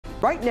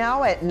Right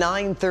now at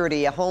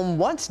 9:30, a home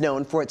once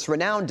known for its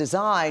renowned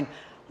design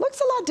looks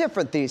a lot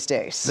different these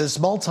days. This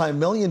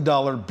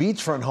multi-million-dollar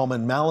beachfront home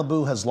in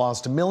Malibu has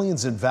lost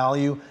millions in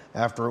value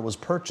after it was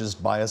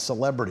purchased by a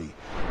celebrity.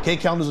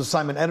 KCAL News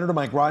assignment editor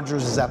Mike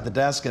Rogers is at the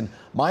desk. And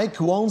Mike,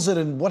 who owns it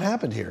and what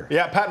happened here?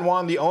 Yeah, Pat and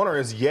Juan, the owner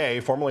is Ye,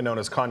 formerly known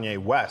as Kanye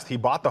West. He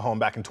bought the home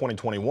back in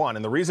 2021.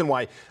 And the reason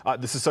why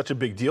this is such a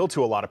big deal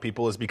to a lot of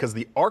people is because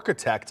the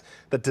architect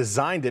that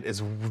designed it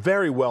is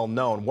very well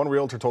known. One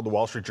realtor told the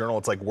Wall Street Journal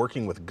it's like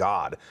working with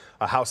God.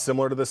 A house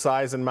similar to the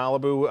size in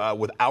Malibu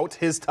without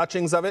his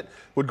touchings of it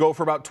would go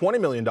for about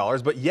 $20 million.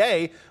 But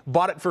Ye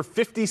bought it for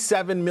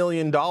 $57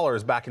 million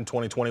back in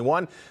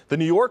 2021. The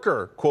New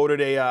Yorker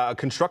quoted a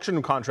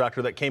construction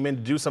contractor that came in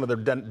to do some of the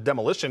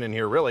demolition in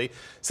here, really,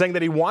 saying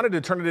that he wanted to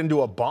turn it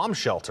into a bomb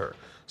shelter.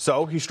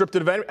 So he stripped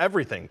it of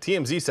everything.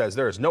 TMZ says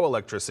there is no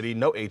electricity,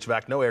 no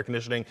HVAC, no air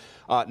conditioning,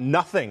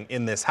 nothing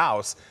in this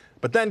house.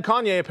 But then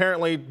Kanye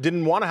apparently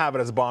didn't want to have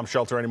it as a bomb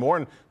shelter anymore,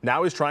 and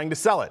now he's trying to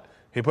sell it.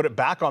 He put it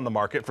back on the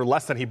market for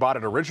less than he bought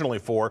it originally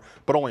for,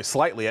 but only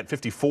slightly at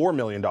 $54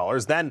 million.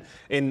 Then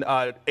in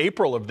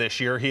April of this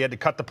year, he had to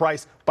cut the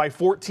price by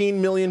 $14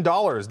 million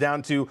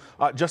down to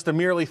just a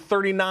merely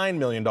 $39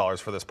 million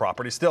for this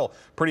property. Still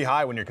pretty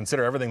high when you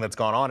consider everything that's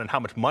gone on and how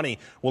much money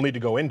will need to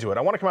go into it.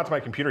 I want to come out to my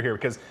computer here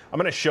because I'm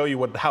going to show you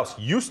what the house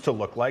used to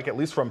look like, at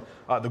least from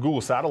the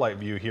Google satellite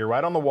view here,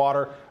 right on the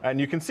water. And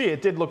you can see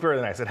it did look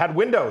very nice. It had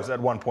windows at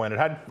one point. It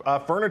had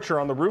furniture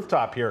on the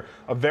rooftop here.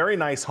 A very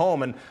nice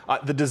home. And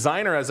the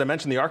designer, as I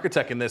mentioned, the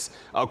architect in this,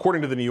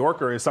 according to the New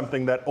Yorker, is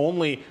something that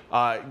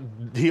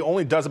he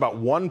only does about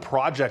one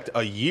project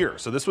a year.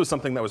 So this was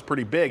something that was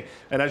pretty big.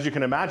 And as you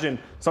can imagine,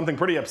 something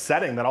pretty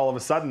upsetting that all of a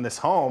sudden this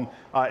home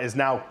is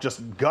now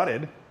just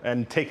gutted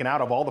and taken out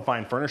of all the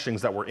fine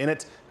furnishings that were in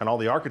it and all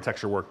the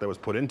architecture work that was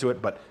put into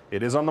it. But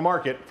it is on the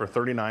market for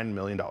 $39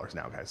 million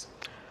now, guys.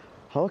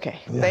 Okay.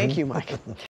 Thank you, Mike.